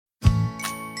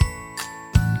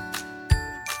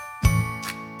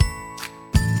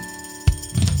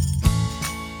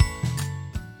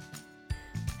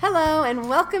Hello and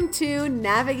welcome to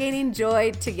Navigating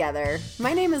Joy Together.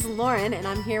 My name is Lauren and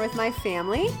I'm here with my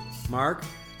family. Mark,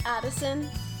 Addison,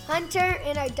 Hunter,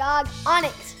 and our dog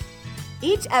Onyx.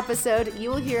 Each episode you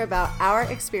will hear about our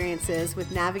experiences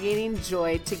with navigating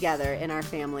joy together in our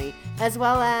family, as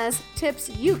well as tips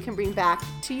you can bring back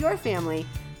to your family.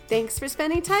 Thanks for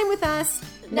spending time with us.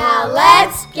 Now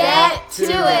let's get to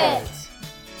it.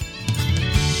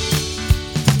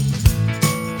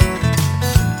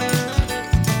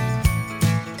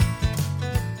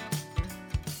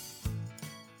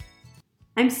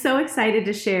 I'm so excited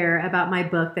to share about my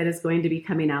book that is going to be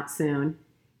coming out soon.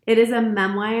 It is a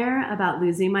memoir about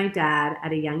losing my dad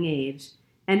at a young age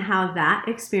and how that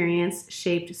experience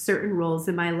shaped certain roles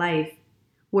in my life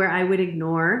where I would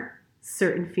ignore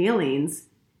certain feelings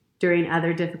during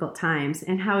other difficult times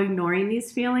and how ignoring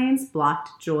these feelings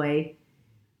blocked joy.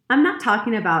 I'm not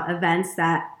talking about events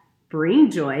that bring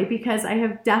joy because I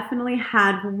have definitely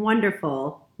had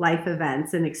wonderful life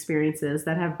events and experiences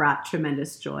that have brought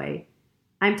tremendous joy.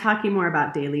 I'm talking more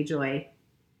about daily joy.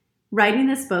 Writing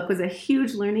this book was a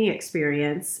huge learning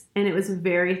experience, and it was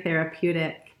very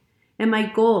therapeutic. And my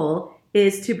goal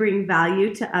is to bring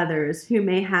value to others who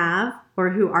may have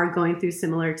or who are going through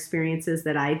similar experiences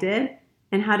that I did,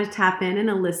 and how to tap in and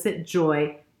elicit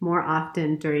joy more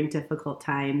often during difficult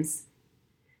times.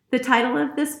 The title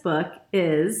of this book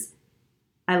is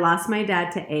I Lost My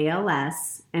Dad to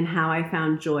ALS and How I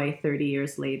Found Joy 30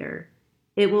 Years Later.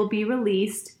 It will be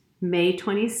released May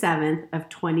 27th of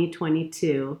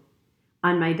 2022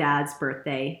 on my dad's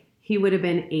birthday. He would have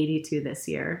been 82 this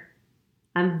year.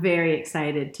 I'm very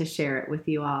excited to share it with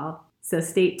you all. So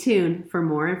stay tuned for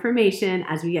more information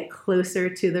as we get closer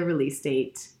to the release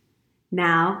date.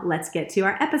 Now let's get to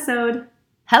our episode.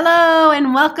 Hello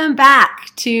and welcome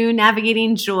back to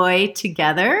Navigating Joy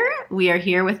Together. We are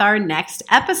here with our next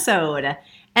episode.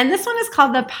 And this one is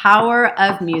called The Power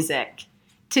of Music.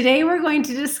 Today we're going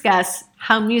to discuss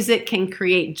how music can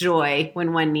create joy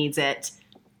when one needs it,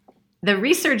 the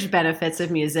research benefits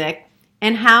of music,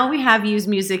 and how we have used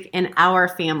music in our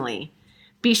family.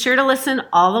 Be sure to listen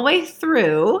all the way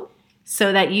through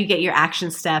so that you get your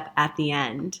action step at the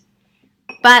end.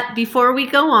 But before we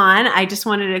go on, I just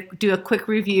wanted to do a quick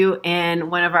review in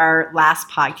one of our last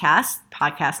podcasts,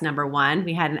 podcast number 1.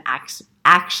 We had an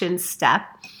action step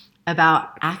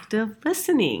about active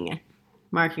listening.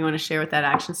 Mark, you want to share what that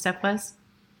action step was?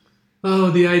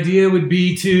 Oh, the idea would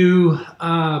be to,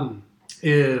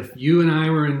 if you and I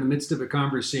were in the midst of a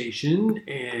conversation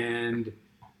and,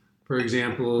 for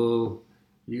example,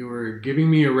 you were giving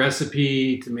me a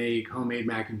recipe to make homemade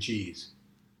mac and cheese,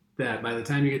 that by the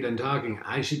time you get done talking,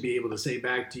 I should be able to say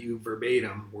back to you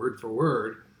verbatim, word for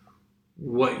word,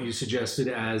 what you suggested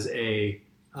as the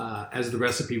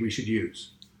recipe we should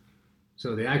use.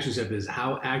 So the action step is,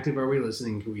 how active are we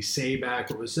listening? Can we say back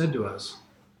what was said to us?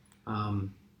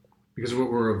 Because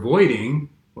what we're avoiding,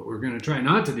 what we're going to try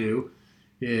not to do,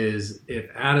 is if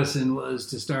Addison was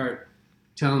to start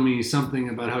telling me something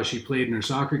about how she played in her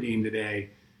soccer game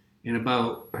today, and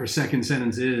about her second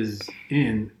sentence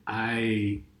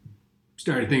I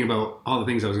started thinking about all the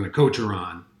things I was going to coach her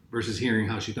on versus hearing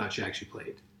how she thought she actually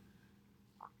played.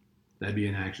 That'd be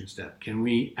an action step. Can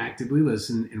we actively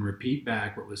listen and repeat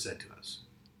back what was said to us?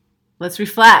 Let's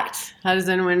reflect. How does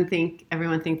everyone think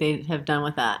they have done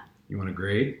with that? You want a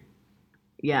grade?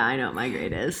 Yeah, I know what my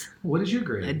grade is. What is your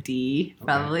grade? A D,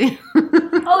 probably.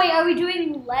 Oh wait, are we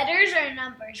doing letters or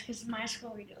numbers? Because in my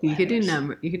school we do letters. You could do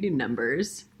numbers.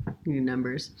 You do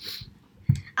numbers.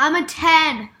 I'm a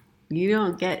 10. You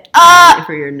don't get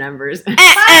for your numbers. A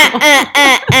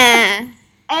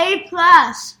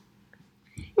plus.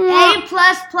 A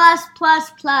plus plus plus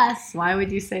plus. Why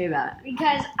would you say that?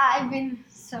 Because I've been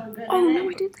so good at it. No,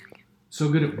 we did that. So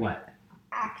good at what?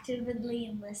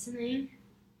 Actively listening.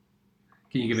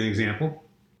 Can you give an example?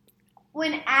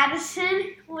 When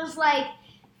Addison was like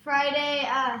Friday,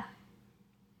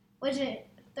 was it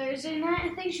Thursday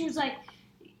night? I think she was like,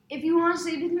 if you want to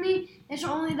sleep with me, it's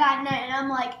only that night. And I'm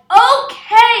like,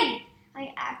 okay!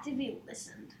 I actively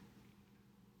listened.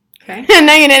 Okay.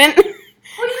 No, you didn't.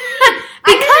 What do you mean?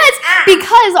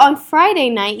 Because on Friday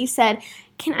night you said,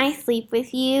 can I sleep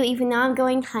with you even though I'm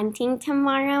going hunting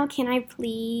tomorrow? Can I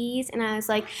please? And I was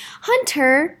like,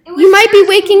 Hunter, you might be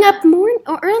waking up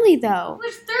early though. It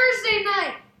was Thursday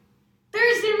night.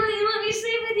 Thursday night, you let me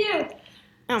sleep with you.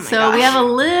 Oh my So we have a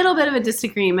little bit of a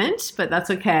disagreement, but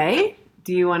that's okay.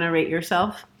 Do you want to rate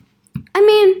yourself? I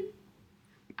mean,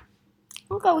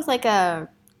 I'll go with like a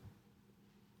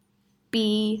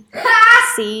B,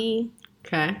 C,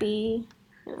 Okay. B,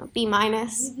 B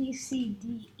minus. A, B, C,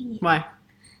 D, E. Why?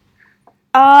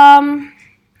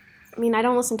 mean, I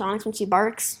don't listen to Onyx when she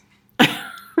barks.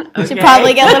 Okay. Should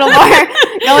probably get a little more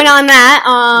going on that.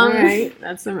 All right,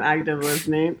 that's some active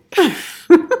listening.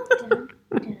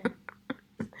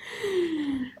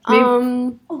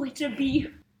 Oh, it's a bee.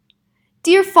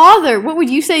 Dear Father, what would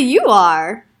you say you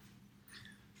are?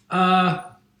 Talking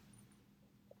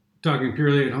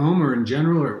purely at home or in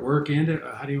general or at work and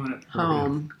how do you want it?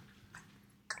 Home.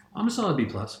 I'm a solid B+.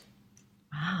 Wow,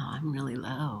 I'm really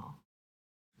low.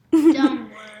 Don't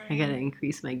worry. I gotta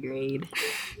increase my grade.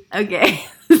 Okay.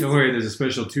 Don't worry, there's a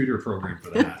special tutor program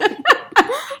for that.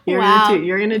 Wow.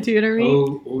 You're gonna tutor me?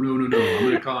 Oh, no. I'm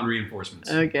going to call in reinforcements.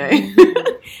 Okay.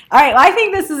 All right. Well, I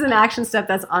think this is an action step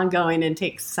that's ongoing and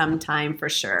takes some time for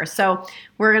sure. So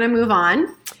we're going to move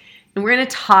on and we're going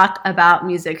to talk about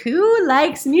music. Who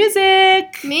likes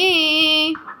music?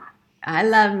 Me. I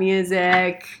love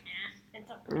music.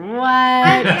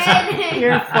 What? Okay.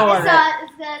 You're for it.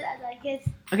 It's good. I like it.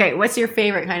 Okay. What's your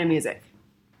favorite kind of music?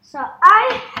 So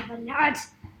I have a lot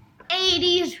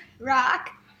 80s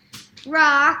rock,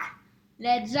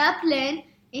 Led Zeppelin,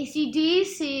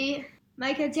 AC/DC,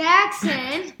 Michael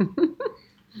Jackson.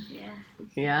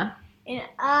 Yeah. And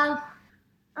I'll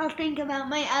think about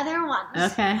my other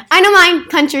ones. Okay. I know mine.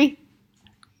 Country.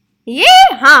 Yeah.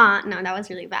 Huh. No, that was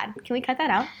really bad. Can we cut that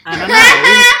out? I don't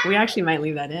know. We actually might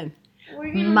leave that in.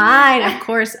 We're gonna Mine, of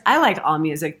course, I like all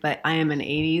music, but I am an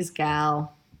 80s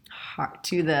gal heart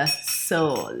to the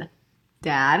soul.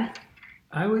 Dad?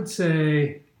 I would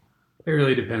say it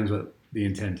really depends what the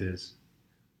intent is.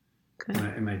 Okay.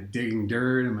 Am I digging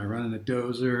dirt? Am I running a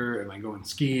dozer? Am I going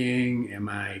skiing? Am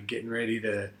I getting ready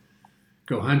to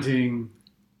go hunting?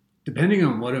 Depending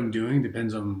on what I'm doing,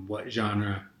 depends on what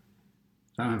genre.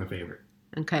 I don't have a favorite.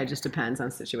 Okay, it just depends on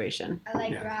the situation. I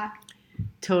like Yeah. rock.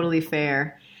 Totally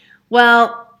fair.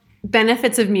 Well,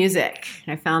 benefits of music.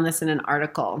 I found this in an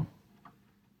article,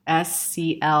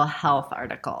 SCL Health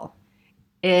article.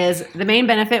 Is the main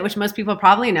benefit, which most people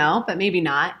probably know, but maybe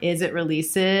not, is it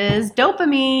releases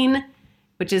dopamine,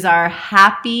 which is our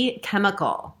happy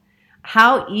chemical.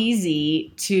 How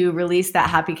easy to release that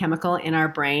happy chemical in our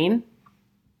brain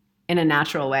in a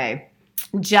natural way,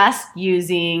 just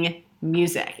using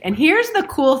music. And here's the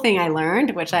cool thing I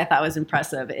learned, which I thought was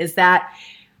impressive, is that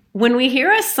when we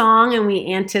hear a song and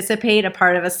we anticipate a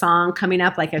part of a song coming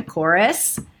up like a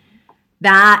chorus,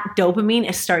 that dopamine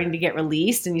is starting to get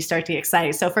released and you start to get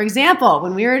excited. So for example,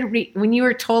 when you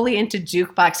were totally into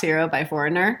Jukebox Hero by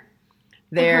Foreigner,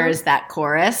 there's that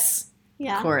chorus.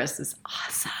 Yeah. Chorus is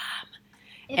awesome.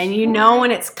 It's And you fun. know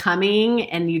when it's coming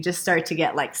and you just start to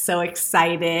get like so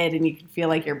excited and you can feel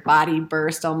like your body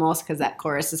burst almost because that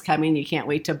chorus is coming. You can't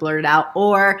wait to blurt it out.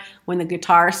 Or when the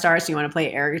guitar starts, you want to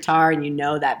play air guitar and you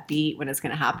know that beat when it's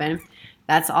going to happen.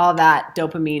 That's all that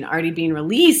dopamine already being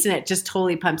released and it just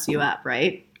totally pumps you up,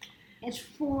 right? It's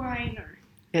Foreigner.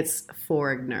 It's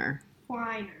Foreigner.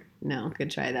 Foreigner. No,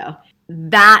 good try though.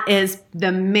 That is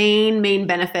the main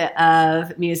benefit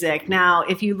of music. Now,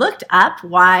 if you looked up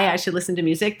why I should listen to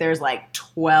music, there's like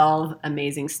 12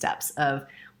 amazing steps of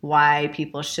why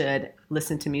people should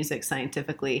listen to music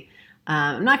scientifically.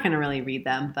 I'm not going to really read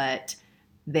them, but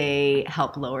they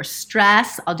help lower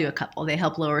stress. I'll do a couple. They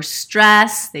help lower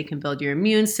stress. They can build your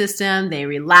immune system. They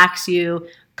relax you,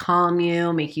 calm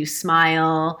you, make you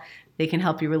smile. They can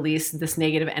help you release this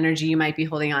negative energy you might be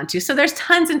holding on to. So there's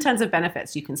tons and tons of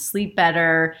benefits. You can sleep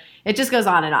better. It just goes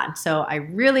on and on. So I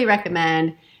really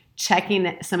recommend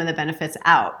checking some of the benefits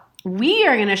out. We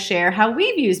are going to share how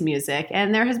we've used music.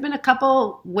 And there has been a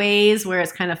couple ways where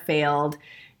it's kind of failed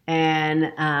and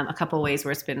a couple ways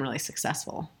where it's been really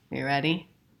successful. Are you ready?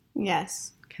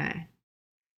 Yes. Okay.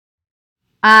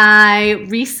 I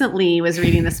recently was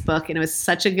reading this book and it was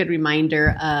such a good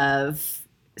reminder of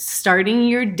starting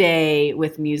your day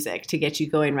with music to get you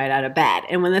going right out of bed.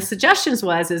 And one of the suggestions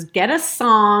is get a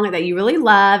song that you really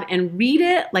love and read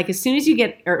it like as soon as you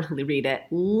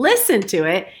listen to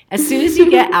it as soon as you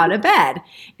get out of bed.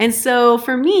 And so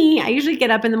for me, I usually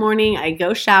get up in the morning, I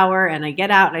go shower and I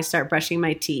get out and I start brushing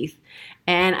my teeth.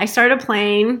 And I started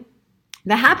playing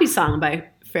the Happy Song by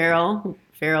Pharrell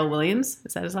Williams.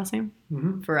 Is that his last name?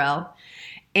 Mm-hmm. Pharrell.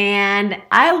 And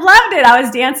I loved it. I was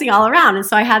dancing all around. And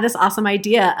so I had this awesome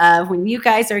idea of when you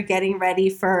guys are getting ready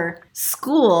for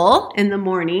school in the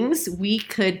mornings, we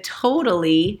could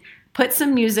totally put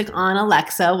some music on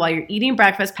Alexa while you're eating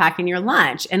breakfast, packing your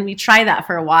lunch. And we tried that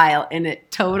for a while and it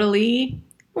totally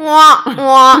Wah,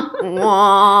 wah,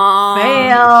 wah.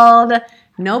 failed.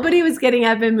 Nobody was getting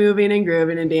up and moving and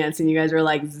grooving and dancing. You guys were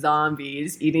like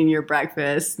zombies eating your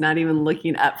breakfast, not even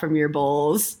looking up from your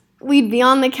bowls. we'd be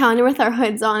on the counter with our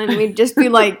hoods on, and we'd just be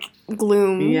like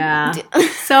gloom. Yeah.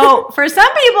 So for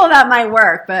some people that might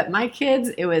work, but my kids,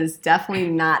 it was definitely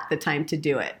not the time to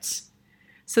do it.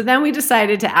 So then we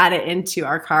decided to add it into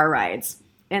our car rides.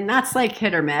 And that's like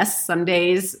hit or miss. Some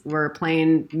days we're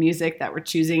playing music that we're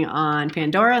choosing on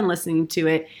Pandora and listening to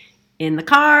it in the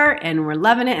car, and we're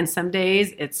loving it. And some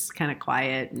days it's kind of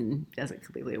quiet and doesn't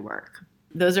completely work.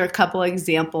 Those are a couple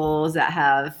examples that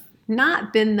have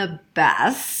not been the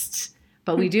best,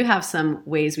 but we do have some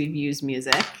ways we've used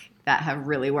music that have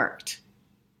really worked.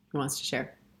 Who wants to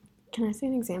share? Can I say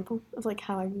an example of like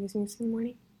how I use music in the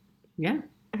morning? Yeah.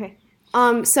 Okay.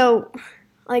 So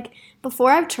like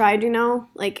before I've tried,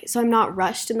 like so I'm not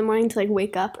rushed in the morning to like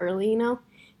wake up early,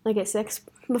 like at 6.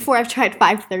 Before I've tried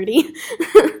 5:30.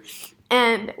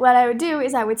 And what I would do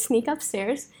is I would sneak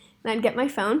upstairs and I'd get my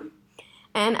phone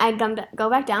and I'd go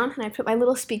back down and I'd put my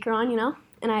little speaker on,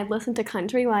 and I'd listen to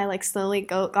country while I like slowly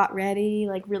got ready,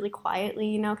 like really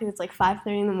quietly, because it's like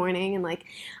 5:30 in the morning, and like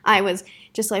I was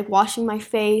just like washing my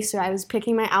face, or I was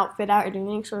picking my outfit out, or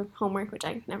doing extra homework, which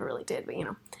I never really did, but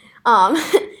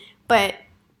but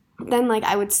then like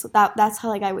I would that's how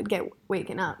like I would get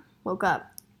woke up.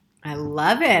 I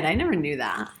love it. I never knew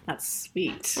that. That's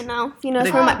sweet. I know.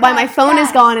 That's why my phone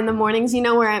is gone in the mornings. You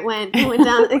know where it went. It went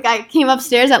down. Like I came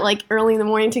upstairs at like early in the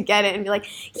morning to get it and be like,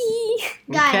 Eee.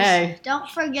 Guys, don't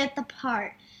forget the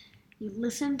part. You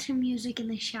listen to music in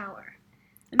the shower.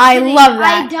 I love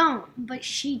that. I don't, but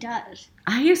she does.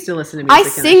 I used to listen to music I in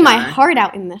the sing my shower. heart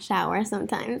out in the shower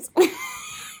sometimes.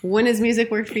 When has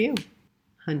music worked for you,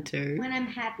 Hunter? When I'm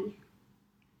happy.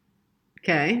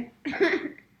 Okay.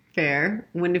 Fair.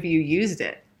 When have you used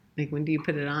it? Like, when do you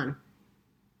put it on?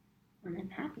 When I'm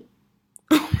happy.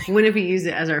 When have you used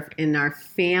it in our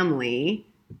family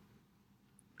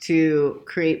to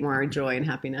create more joy and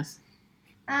happiness?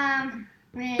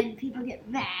 When people get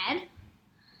mad,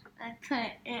 I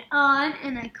put it on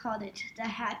and I called it the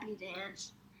happy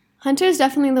dance. Hunter is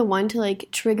definitely the one to like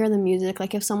trigger the music.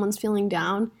 Like if someone's feeling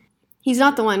down, he's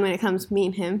not the one when it comes to me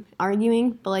and him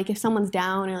arguing, but like if someone's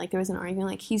down or like there was an argument,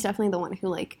 like he's definitely the one who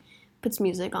like puts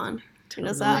music on. He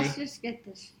does that. Let's just get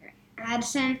this straight.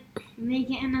 Addison, when they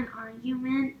get in an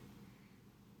argument,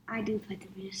 I do put the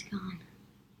music on.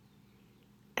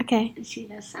 Okay. And she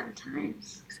does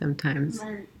sometimes. Sometimes.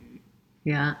 But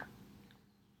Yeah.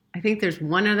 I think there's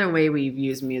one other way we've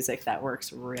used music that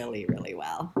works really, really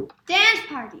well. dance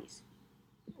parties.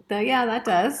 Yeah, that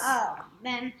does. Oh,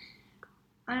 then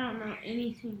I don't know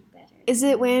anything better. Is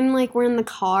it when like we're in the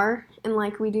car and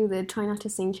like we do the try not to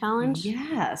sing challenge?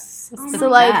 Yes. That's So, the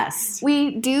like, best.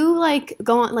 We do like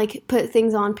go on like put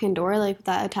things on Pandora like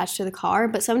that attached to the car,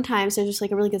 but sometimes there's just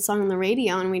like a really good song on the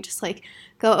radio and we just like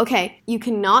go, okay, you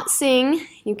cannot sing,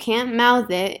 you can't mouth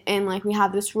it, and like we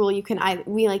have this rule,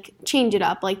 we like change it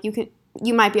up, like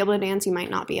you might be able to dance, you might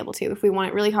not be able to. If we want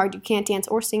it really hard, you can't dance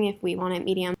or sing. If we want it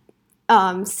medium,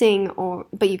 sing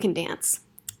but you can dance.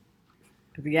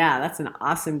 Yeah, that's an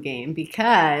awesome game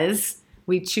because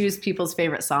we choose people's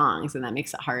favorite songs and that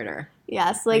makes it harder.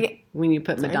 Yes, like when you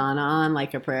put Sorry. Madonna on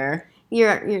Like a Prayer,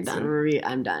 you're done.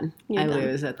 I'm done. You're I done.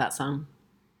 lose at that song.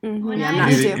 Mm-hmm. When Yeah, I I'm not-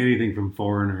 Me Anything, too. anything from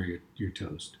Foreigner, you're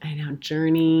toast. I know,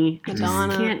 Journey. I just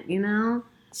Madonna. can't,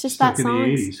 It's just Stuck that in song.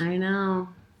 the 80s. I know.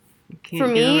 I can't For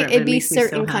get me, over it, but it'd it be makes me so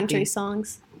certain country happy.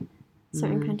 songs.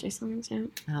 Certain Mhm. country songs, yeah.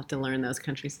 I'll have to learn those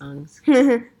country songs.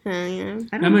 Yeah. I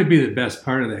That don't might be the best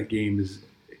part of that game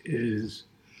is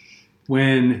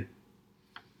when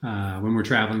we're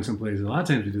traveling someplace. A lot of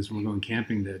times we do this when we're going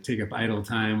camping to take up idle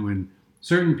time when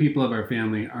certain people of our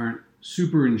family aren't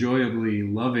super enjoyably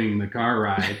loving the car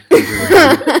ride.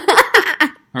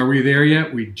 Are we there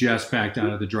yet? We just backed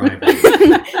out of the driveway.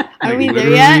 Are we there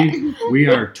yet? literally, We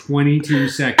are 22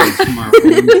 seconds from our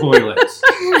own toilets.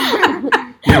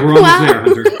 Yeah, we're almost Wow. there,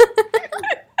 Hunter.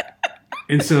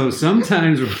 And so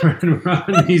sometimes we're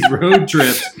on these road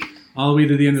trips all the way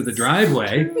to the end of the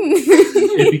driveway.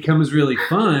 It becomes really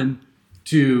fun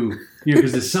to,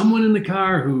 because there's someone in the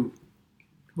car who,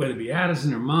 whether it be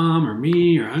Addison or Mom or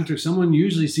me or Hunter, someone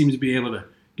usually seems to be able to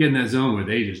get in that zone where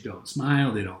they just don't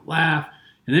smile, they don't laugh.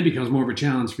 And then it becomes more of a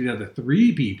challenge for the other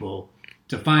three people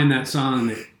to find that song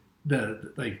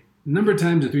that, the number of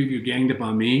times the three of you ganged up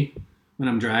on me when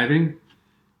I'm driving.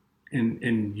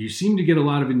 And you seem to get a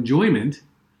lot of enjoyment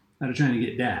out of trying to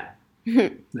get Dad. Is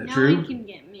that No true? one can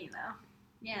get me, though.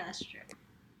 Yeah, that's true.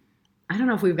 I don't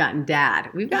know if we've gotten Dad.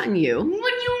 We've gotten you. What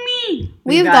do you mean?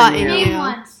 We've gotten gotten you. Me you.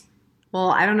 once.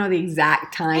 Well, I don't know the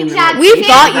exact time. Exactly. We've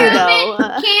got you, Can't though.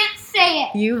 prove it, Can't say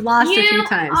it. You lost you a few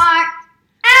times. are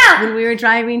out. When we were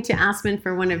driving to Aspen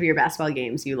for one of your basketball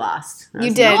games, you lost. That You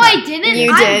was did. No, I didn't.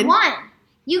 You I did. won.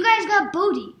 You guys got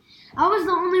booty. I was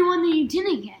the only one that you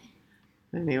didn't get.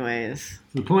 Anyways.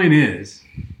 The point is,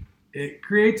 it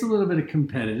creates a little bit of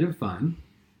competitive fun,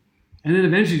 and then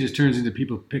eventually just turns into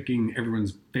people picking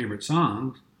everyone's favorite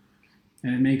songs,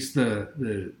 and it makes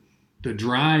the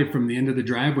drive from the end of the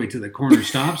driveway to the corner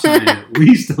stop sign at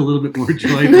least a little bit more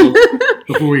joyful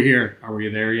before we hear, "Are we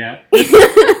there yet?"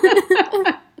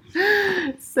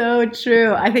 So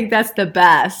true. I think that's the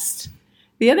best.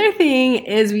 The other thing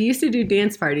is we used to do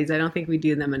dance parties. I don't think we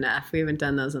do them enough. We haven't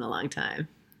done those in a long time.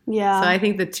 Yeah. So I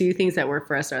think the two things that work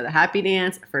for us are the happy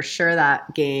dance, for sure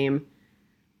that game,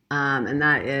 and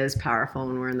that is powerful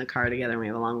when we're in the car together and we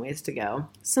have a long ways to go.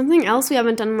 Something else we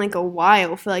haven't done in like a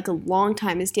while for like a long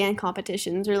time is dance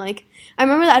competitions. Or like, I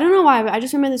remember that, I don't know why, but I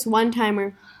just remember this one time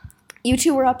where you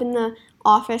two were up in the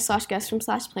office / guest room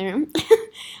 / playroom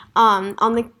on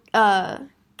the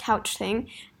couch thing,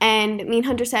 and me and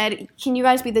Hunter said, can you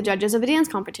guys be the judges of a dance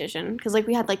competition? Because like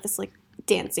we had like this like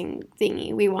dancing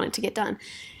thingy we wanted to get done.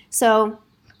 So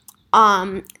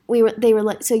they were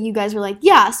like, so you guys were like,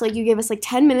 yeah, so like you gave us like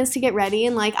 10 minutes to get ready,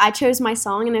 and like I chose my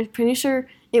song, and I'm pretty sure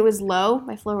it was Low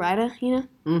by Flo Rida, you know?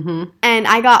 Mm-hmm. And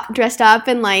I got dressed up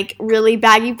in like really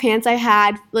baggy pants. I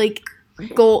had like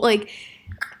gold, like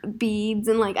beads,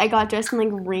 and like I got dressed in like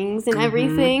rings and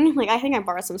everything. Like I think I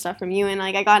borrowed some stuff from you, and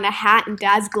like I got in a hat and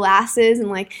Dad's glasses, and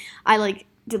like I like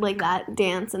did like that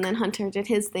dance, and then Hunter did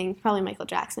his thing, probably Michael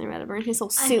Jackson or whatever, in his whole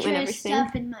suit and everything. I dressed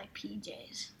up in my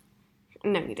PJs.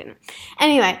 No, you didn't.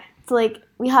 Anyway, it's like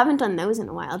we haven't done those in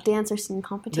a while. Dance or singing The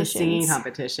competitions. singing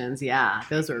competitions, yeah.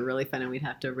 Those were really fun, and we'd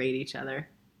have to rate each other.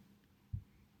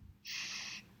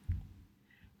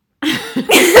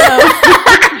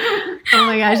 Oh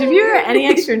my gosh, if you hear any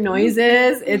extra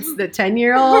noises, it's the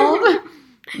 10-year-old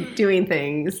doing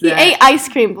things. He ate ice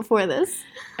cream before this.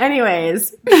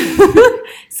 Anyways,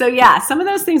 so yeah, some of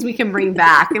those things we can bring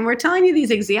back. And we're telling you these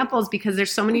examples because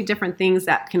there's so many different things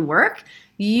that can work.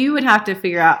 You would have to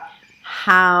figure out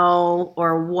how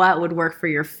or what would work for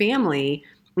your family,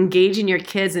 engaging your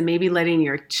kids and maybe letting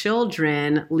your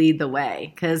children lead the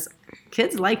way. Because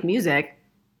kids like music,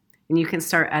 and you can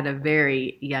start at a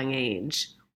very young age.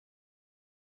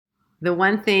 The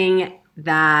one thing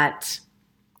that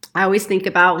I always think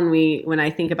about when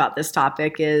I think about this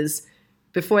topic is,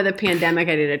 before the pandemic,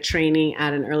 I did a training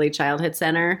at an early childhood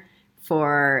center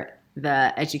for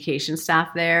the education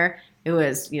staff there. It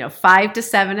was, 5 to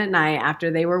 7 at night after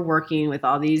they were working with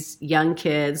all these young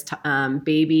kids,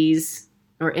 babies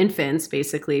or infants,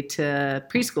 basically, to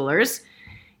preschoolers.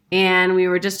 And we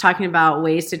were just talking about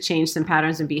ways to change some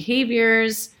patterns and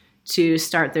behaviors to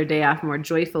start their day off more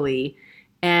joyfully.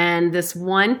 And this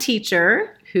one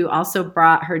teacher, who also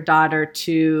brought her daughter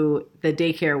to the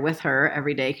daycare with her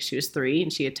every day because she was 3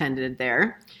 and she attended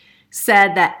there,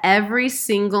 said that every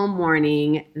single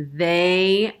morning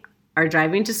they are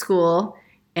driving to school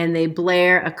and they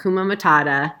blare Hakuna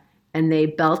Matata and they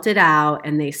belt it out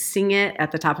and they sing it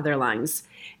at the top of their lungs.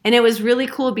 And it was really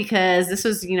cool because this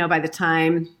was, by the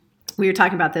time we were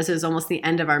talking about this, it was almost the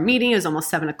end of our meeting. It was almost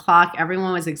 7 o'clock.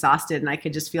 Everyone was exhausted, and I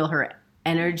could just feel her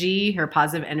energy, her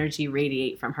positive energy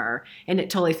radiate from her, and it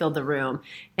totally filled the room.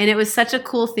 And it was such a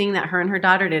cool thing that her and her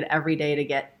daughter did every day to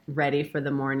get ready for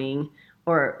the morning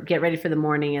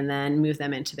and then move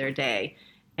them into their day.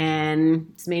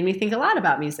 And it's made me think a lot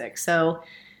about music. So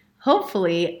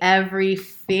hopefully every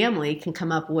family can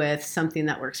come up with something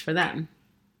that works for them.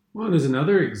 Well, there's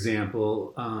another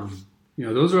example.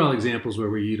 Those are all examples where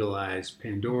we utilize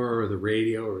Pandora or the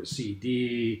radio or a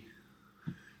CD,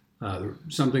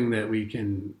 something that we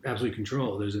can absolutely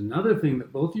control. There's another thing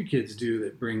that both you kids do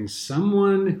that brings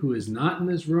someone who is not in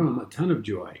this room a ton of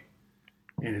joy.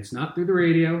 And it's not through the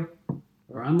radio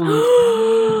or online.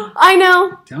 I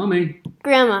know. Tell me.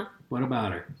 Grandma. What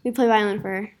about her? We play violin for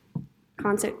her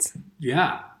concerts.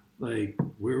 Yeah. Like,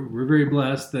 we're very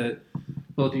blessed that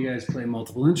both of you guys play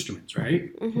multiple instruments,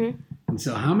 right? Mm-hmm. And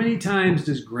so how many times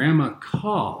does Grandma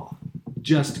call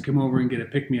just to come over and get a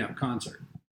pick-me-up concert?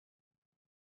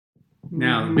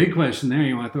 Now, the big question there,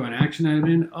 you want to throw an action item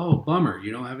in? Oh, bummer,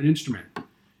 you don't have an instrument.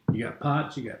 You got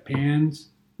pots, you got pans.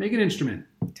 Make an instrument.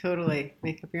 Totally.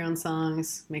 Make up your own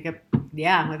songs. With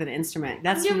an instrument.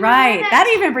 That's You right. remember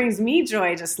That even brings me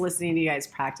joy, just listening to you guys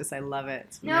practice. I love it.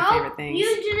 It's one of my favorite things.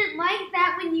 You didn't like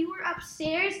that when you were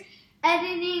upstairs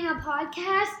editing a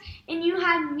podcast and you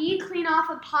had me clean off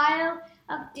a pile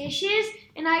of dishes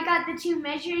and I got the 2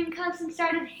 measuring cups and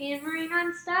started hammering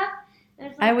on stuff.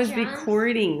 I was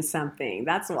recording something.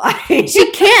 That's why.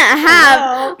 She can't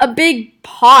have a big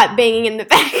pot banging in the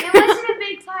back. It wasn't a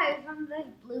big pot. It was from the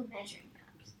blue measuring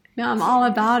cups. No, I'm all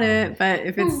about it. But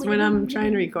if it's when I'm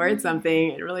trying to record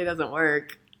something, it really doesn't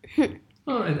work.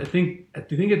 Well, I think at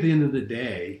the end of the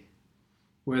day,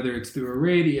 whether it's through a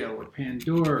radio or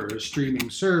Pandora or a streaming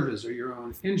service or your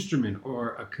own instrument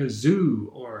or a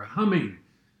kazoo or humming.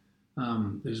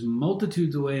 There's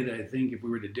multitudes of ways that I think if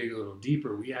we were to dig a little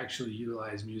deeper, we actually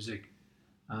utilize music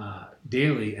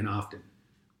daily and often.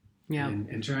 Yeah.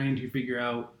 And trying to figure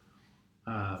out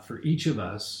for each of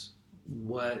us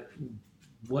what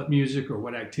music or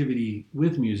what activity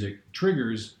with music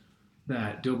triggers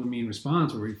that dopamine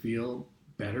response where we feel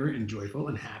better and joyful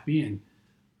and happy and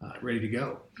ready to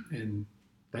go. And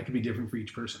that can be different for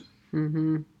each person.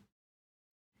 Mm-hmm.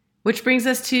 Which brings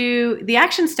us to the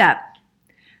action step.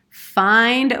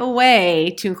 Find a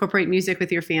way to incorporate music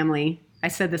with your family. I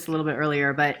said this a little bit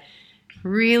earlier, but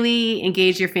really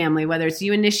engage your family, whether it's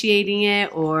you initiating it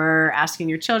or asking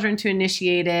your children to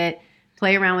initiate it.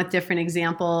 Play around with different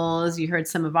examples. You heard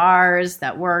some of ours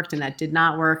that worked and that did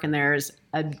not work, and there's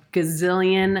a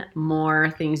gazillion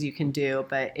more things you can do,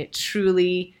 but it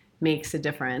truly makes a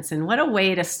difference. And what a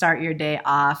way to start your day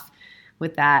off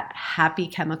with that happy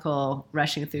chemical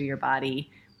rushing through your body,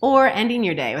 or ending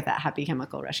your day with that happy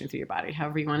chemical rushing through your body,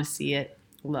 however you want to see it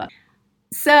look.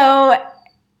 So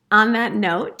on that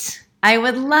note, I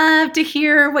would love to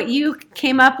hear what you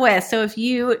came up with. So if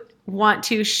you want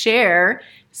to share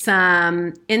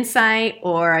some insight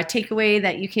or a takeaway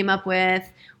that you came up with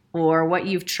or what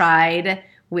you've tried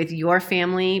with your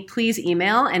family, please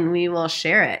email and we will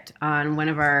share it on one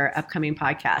of our upcoming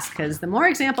podcasts, because the more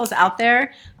examples out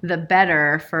there, the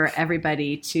better for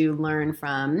everybody to learn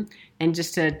from and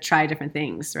just to try different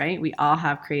things, right? We all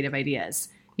have creative ideas.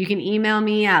 You can email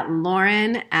me at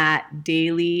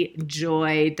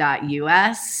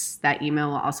lauren@dailyjoy.us. That email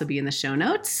will also be in the show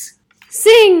notes.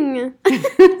 Sing!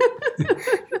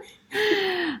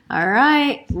 All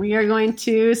right, we are going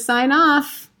to sign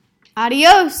off.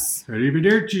 Adios!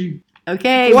 Arrivederci.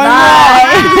 Okay, One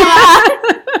bye.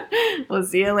 We'll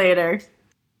see you later.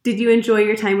 Did you enjoy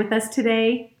your time with us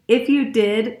today? If you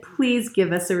did, please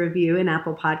give us a review in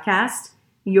Apple Podcast.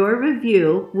 Your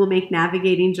review will make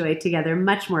navigating joy together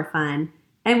much more fun,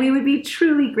 and we would be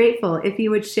truly grateful if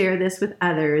you would share this with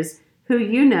others who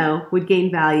you know would gain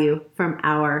value from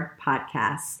our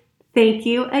podcast. Thank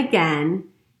you again,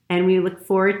 and we look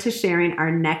forward to sharing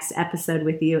our next episode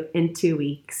with you in 2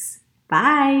 weeks.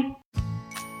 Bye.